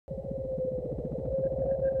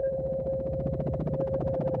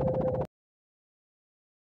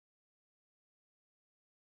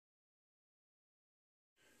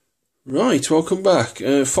Right, welcome back.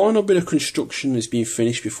 Final bit of construction has been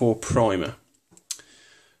finished before primer.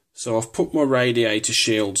 So I've put my radiator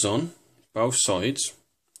shields on, both sides.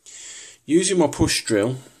 Using my push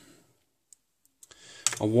drill,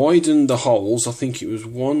 I widened the holes, I think it was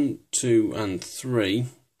 1, 2 and 3,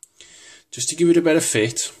 just to give it a better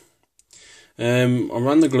fit. I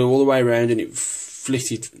ran the glue all the way around and it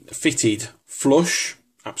fitted flush,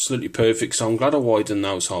 absolutely perfect, so I'm glad I widened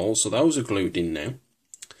those holes, so those are glued in now.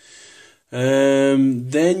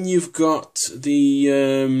 Then you've got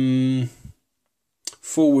the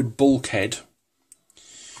forward bulkhead,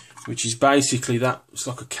 which is basically that. It's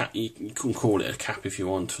like a cap. You can call it a cap if you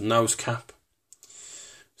want, a nose cap.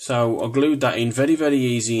 So I glued that in, very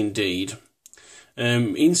easy indeed.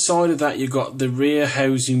 Inside of that you've got the rear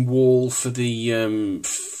housing wall for the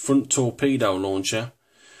front torpedo launcher.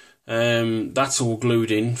 That's all glued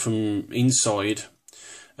in from inside.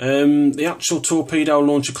 The actual torpedo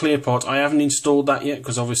launcher clear part, I haven't installed that yet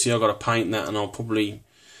because obviously I've got to paint that, and I'll probably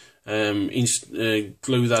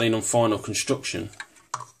glue that in on final construction.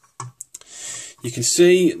 You can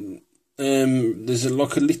see there's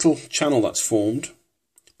like a little channel that's formed,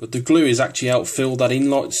 but the glue is actually helped fill that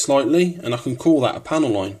in slightly, and I can call that a panel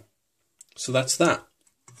line. So that's that.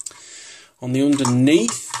 On the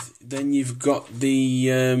underneath, then you've got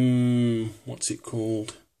the what's it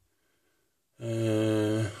called?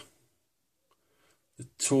 The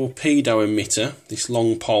torpedo emitter, this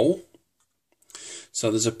long pole. So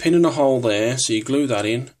there's a pin and a hole there, so you glue that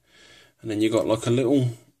in, and then you've got like a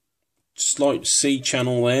little slight C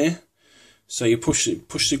channel there, so you push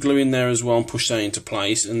the glue in there as well and push that into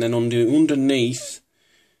place. And then underneath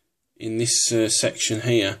in this section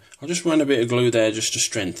here, I just ran a bit of glue there just to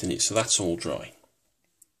strengthen it, so that's all dry.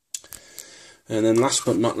 And then last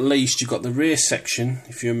but not least, you've got the rear section.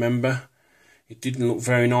 If you remember, it didn't look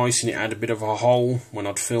very nice and it had a bit of a hole when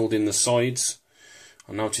I'd filled in the sides.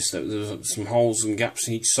 I noticed that there was some holes and gaps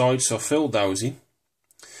in each side, so I filled those in.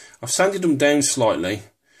 I've sanded them down slightly,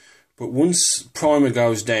 but once primer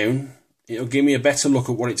goes down, it'll give me a better look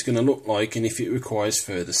at what it's going to look like and if it requires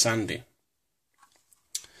further sanding.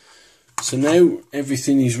 So now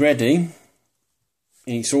everything is ready and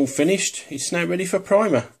it's all finished. It's now ready for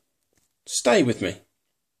primer. Stay with me.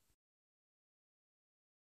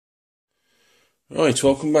 Right,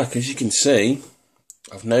 welcome back. As you can see,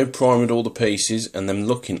 I've now primed all the pieces and they're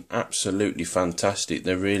looking absolutely fantastic.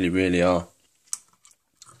 They really are.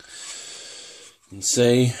 You can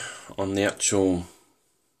see on the actual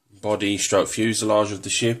body stroke fuselage of the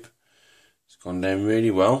ship, it's gone down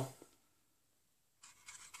really well.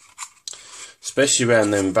 Especially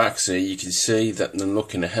around them backs here, you can see that they're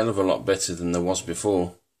looking a hell of a lot better than there was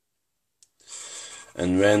before.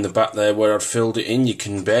 And round the back there where I'd filled it in, you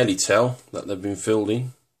can barely tell that they've been filled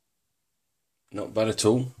in. Not bad at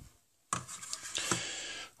all.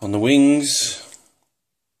 On the wings,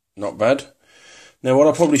 not bad. Now what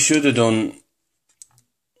I probably should have done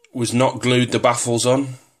was not glued the baffles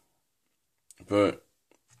on. But,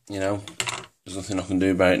 you know, there's nothing I can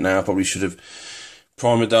do about it now. I probably should have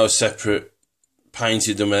primed those separate,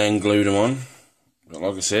 painted them and then glued them on. But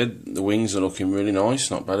like I said, the wings are looking really nice,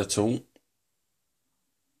 not bad at all.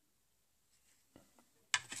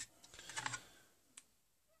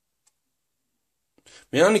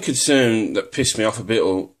 My only concern that pissed me off a bit,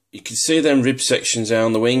 or you can see them rib sections there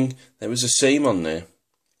on the wing, there was a seam on there.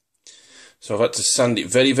 So I've had to sand it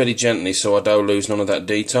very gently so I don't lose none of that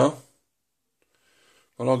detail.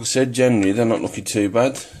 But like I said, generally they're not looking too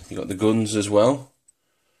bad. You've got the guns as well.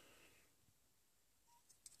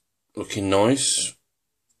 Looking nice.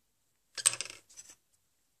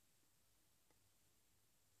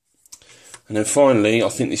 And then finally, I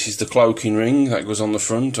think this is the cloaking ring that goes on the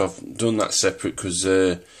front. I've done that separate because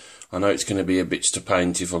I know it's going to be a bitch to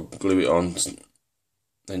paint if I glue it on,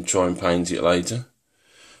 then try and paint it later.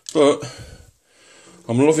 But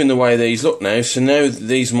I'm loving the way these look now. So now that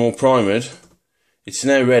these are more primed, it's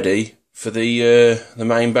now ready for the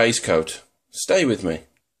main base coat. Stay with me.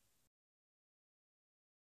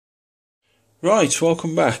 Right,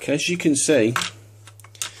 welcome back. As you can see,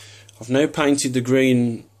 I've now painted the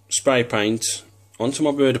green spray paint onto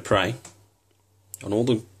my bird of prey on all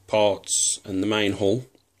the parts and the main hull.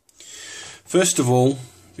 First of all,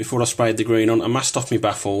 before I sprayed the green on, I masked off my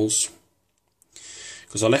baffles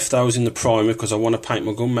because I left those in the primer because I want to paint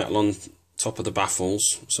my gunmetal on top of the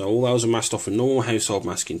baffles. So all those are masked off with normal household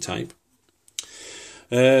masking tape.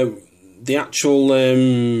 The actual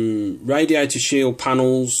radiator shield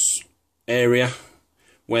panels area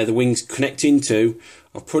where the wings connect into,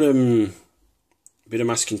 I've put bit of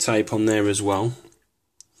masking tape on there as well.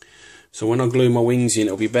 So when I glue my wings in,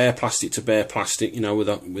 it'll be bare plastic to bare plastic, you know,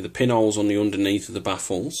 with the pinholes on the underneath of the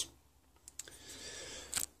baffles.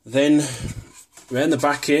 Then around the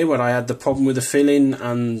back here, where I had the problem with the filling,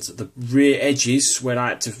 and the rear edges where I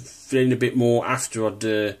had to fill in a bit more after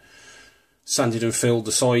I'd sanded and filled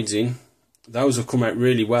the sides in, those have come out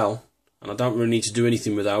really well, and I don't really need to do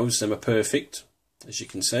anything with those. Them are perfect, as you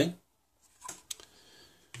can see.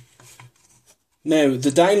 Now, the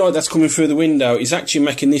daylight that's coming through the window is actually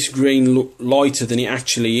making this green look lighter than it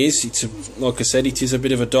actually is. Like I said, it is a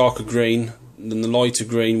bit of a darker green than the lighter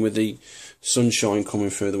green with the sunshine coming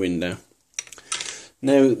through the window.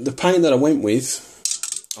 Now, the paint that I went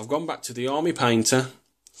with, I've gone back to the Army painter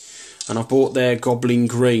and I bought their Goblin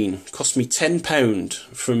Green. It cost me £10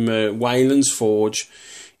 from Wayland's Forge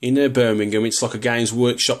in Birmingham. It's like a Games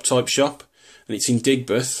Workshop type shop, and it's in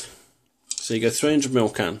Digbeth. So you go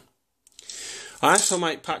 300ml can. I asked my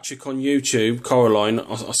mate Patrick on YouTube, Coraline,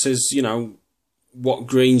 I says, you know, what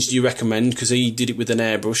greens do you recommend? Because he did it with an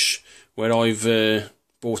airbrush, where I've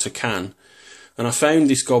bought a can. And I found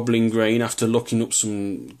this Goblin Green after looking up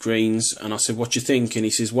some greens, and I said, what do you think? And he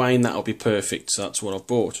says, Wayne, that'll be perfect. So that's what I've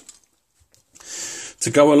bought. To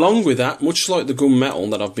go along with that, much like the gunmetal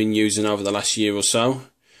that I've been using over the last year or so,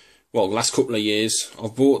 well, last couple of years,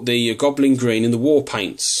 I've bought the Goblin Green in the war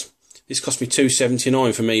paints. This cost me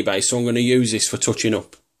 $2.79 from eBay, so I'm going to use this for touching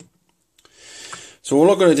up. So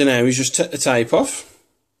all I've got to do now is just take the tape off,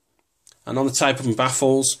 and on the tape of my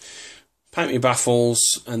baffles, paint my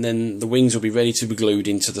baffles, and then the wings will be ready to be glued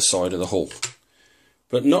into the side of the hull.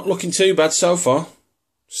 But not looking too bad so far.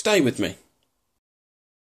 Stay with me.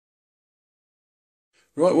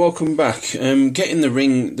 Right, welcome back. Getting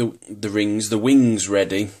the wings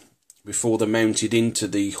ready before they're mounted into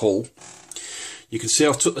the hull. You can see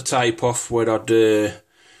I've took the tape off where I'd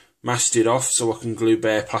masked it off so I can glue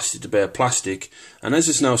bare plastic to bare plastic. And as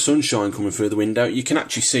there's no sunshine coming through the window, you can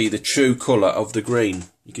actually see the true colour of the green.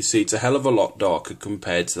 You can see it's a hell of a lot darker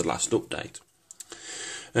compared to the last update.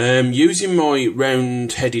 Using my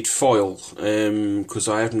round-headed foil, because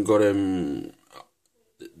I haven't got the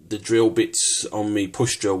drill bits on me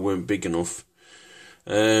push drill weren't big enough.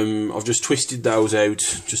 I've just twisted those out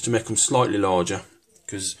just to make them slightly larger,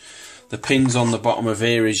 because the pins on the bottom of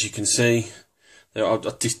here, as you can see,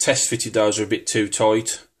 I've test fitted those are a bit too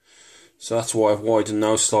tight, so that's why I've widened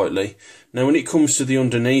those slightly. Now when it comes to the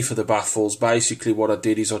underneath of the baffles, basically what I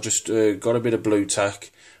did is I just got a bit of blue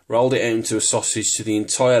tack, rolled it out into a sausage to the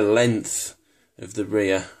entire length of the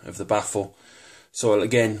rear of the baffle. So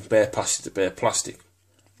again, bare plastic to bare plastic.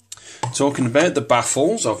 Talking about the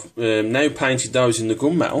baffles, I've now painted those in the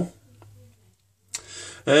gunmetal.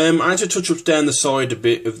 I had to touch up down the side a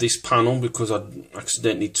bit of this panel because I'd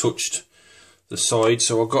accidentally touched the side,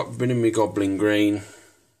 so I got rid of my Goblin Green,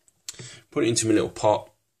 put it into my little pot,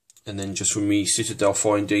 and then just with my Citadel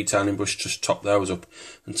fine detailing brush just topped those up,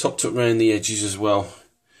 and topped up around the edges as well.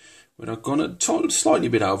 But I've gone a slightly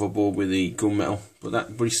bit overboard with the gunmetal, but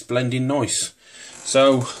it's blending nice.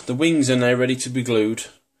 So the wings are now ready to be glued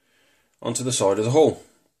onto the side of the hull.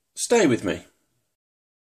 Stay with me.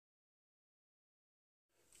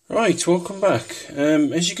 Right, welcome back.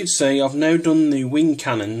 As you can see, I've now done the wing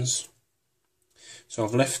cannons. So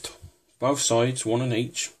I've left both sides, one on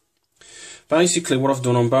each. Basically what I've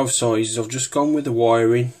done on both sides is I've just gone with the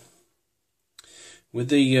wiring, with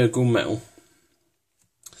the gunmetal.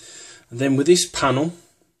 And then with this panel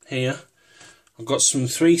here, I've got some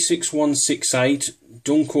 36168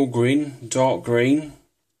 Dunkel Green, dark green.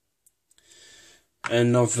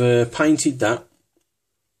 And I've painted that.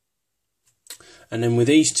 And then with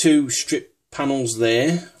these two strip panels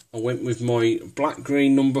there, I went with my black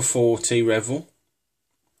green number 40 Revel.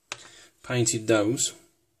 Painted those.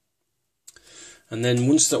 And then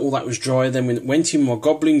once all that was dry, then we went in my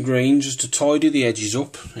Goblin Green just to tidy the edges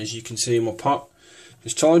up. As you can see in my pot,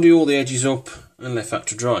 just tidy all the edges up and left that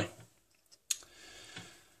to dry.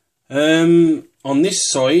 On this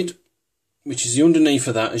side, which is the underneath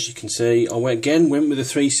of that, as you can see, I went with a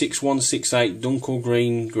 36168 Dunkel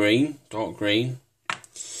Green, dark green,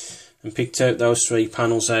 and picked out those three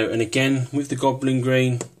panels out, and again with the Goblin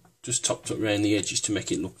Green just topped up around the edges to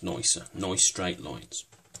make it look nicer, nice straight lines,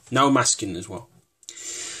 no masking as well.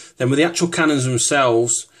 Then with the actual cannons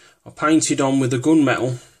themselves, I painted on with the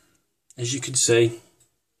gunmetal, as you can see,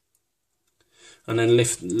 and then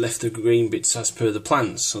left the green bits as per the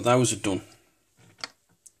plans, so those are done.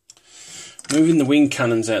 Moving the wing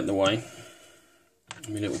cannons out of the way,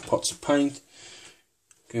 my little pots of paint.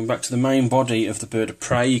 Going back to the main body of the bird of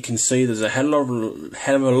prey, you can see there's a hell of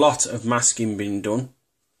a lot of masking being done,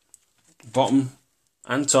 bottom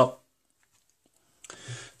and top,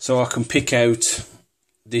 so I can pick out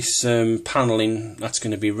this panelling that's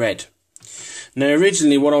going to be red. Now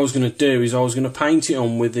originally what I was going to do is I was going to paint it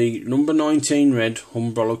on with the number 19 red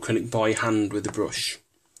Humbrol acrylic by hand with the brush.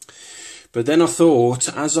 But then I thought,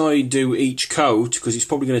 as I do each coat, because it's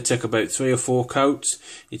probably going to take about 3 or 4 coats,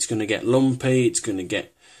 it's going to get lumpy, it's going to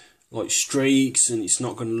get like streaks, and it's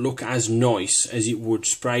not going to look as nice as it would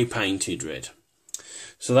spray painted red.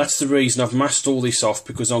 So that's the reason I've masked all this off,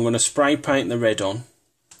 because I'm going to spray paint the red on.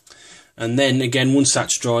 And then again, once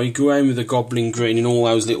that's dry, go in with the goblin green in all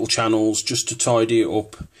those little channels just to tidy it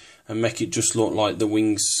up and make it just look like the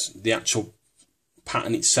wings, the actual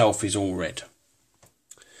pattern itself is all red.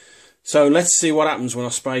 So let's see what happens when I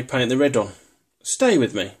spray paint the red on. Stay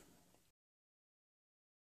with me.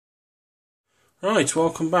 Right,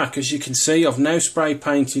 welcome back. As you can see, I've now spray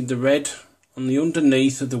painted the red on the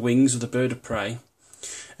underneath of the wings of the bird of prey,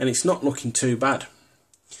 and it's not looking too bad.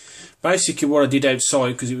 Basically what I did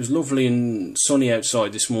outside, because it was lovely and sunny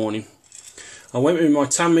outside this morning, I went with my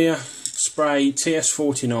Tamiya spray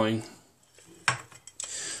TS49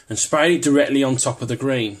 and sprayed it directly on top of the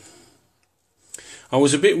green. I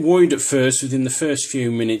was a bit worried at first within the first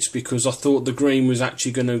few minutes, because I thought the green was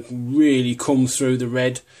actually going to really come through the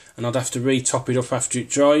red and I'd have to re-top it up after it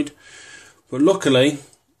dried. But luckily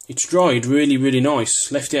it's dried really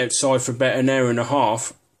nice. Left it outside for about an hour and a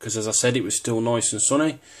half, because as I said, it was still nice and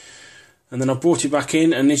sunny. And then I brought it back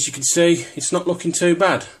in, and as you can see, it's not looking too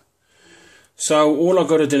bad. So all I've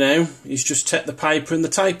got to do now is just take the paper and the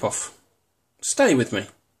tape off. Stay with me.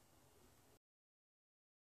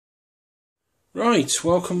 Right,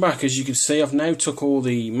 welcome back. As you can see, I've now took all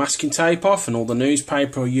the masking tape off and all the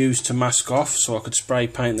newspaper I used to mask off so I could spray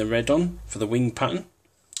paint the red on for the wing pattern.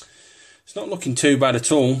 It's not looking too bad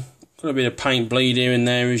at all. Got a bit of paint bleed here and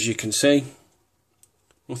there, as you can see.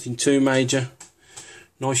 Nothing too major.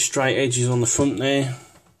 Nice straight edges on the front there.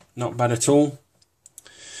 Not bad at all.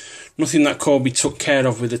 Nothing that can't be took care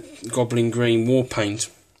of with the goblin green war paint.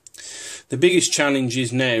 The biggest challenge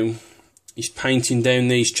is now is painting down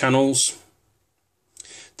these channels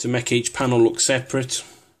to make each panel look separate.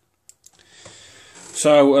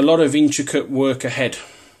 So a lot of intricate work ahead.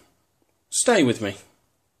 Stay with me.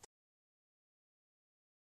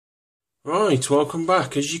 Right, welcome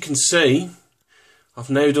back. As you can see, I've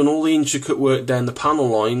now done all the intricate work down the panel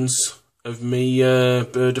lines of me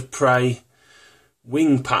bird of prey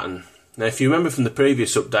wing pattern. Now if you remember from the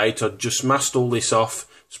previous update, I'd just masked all this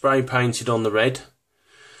off, spray painted on the red.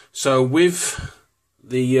 So with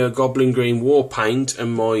the goblin green war paint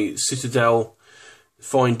and my Citadel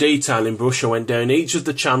fine detailing brush, I went down each of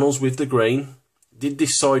the channels with the green, did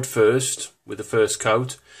this side first with the first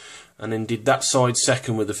coat, and then did that side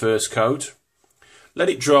second with the first coat. Let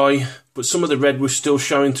it dry, but some of the red was still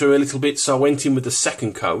showing through a little bit, so I went in with the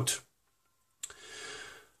second coat.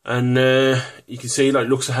 And you can see like, it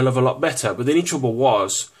looks a hell of a lot better. But the only trouble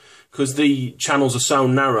was, because the channels are so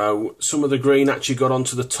narrow, some of the green actually got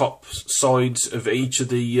onto the top sides of each of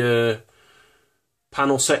the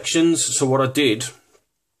panel sections. So what I did,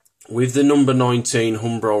 with the number 19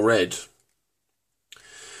 Humbrol red,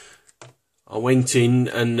 I went in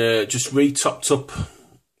and just re-topped up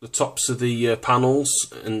the tops of the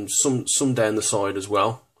panels and some down the side as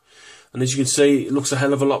well. And as you can see, it looks a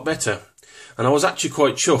hell of a lot better. And I was actually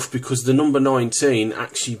quite chuffed, because the number 19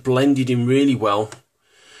 actually blended in really well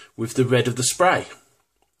with the red of the spray.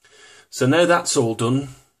 So now that's all done,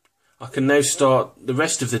 I can now start the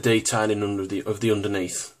rest of the detailing of the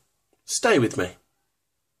underneath. Stay with me.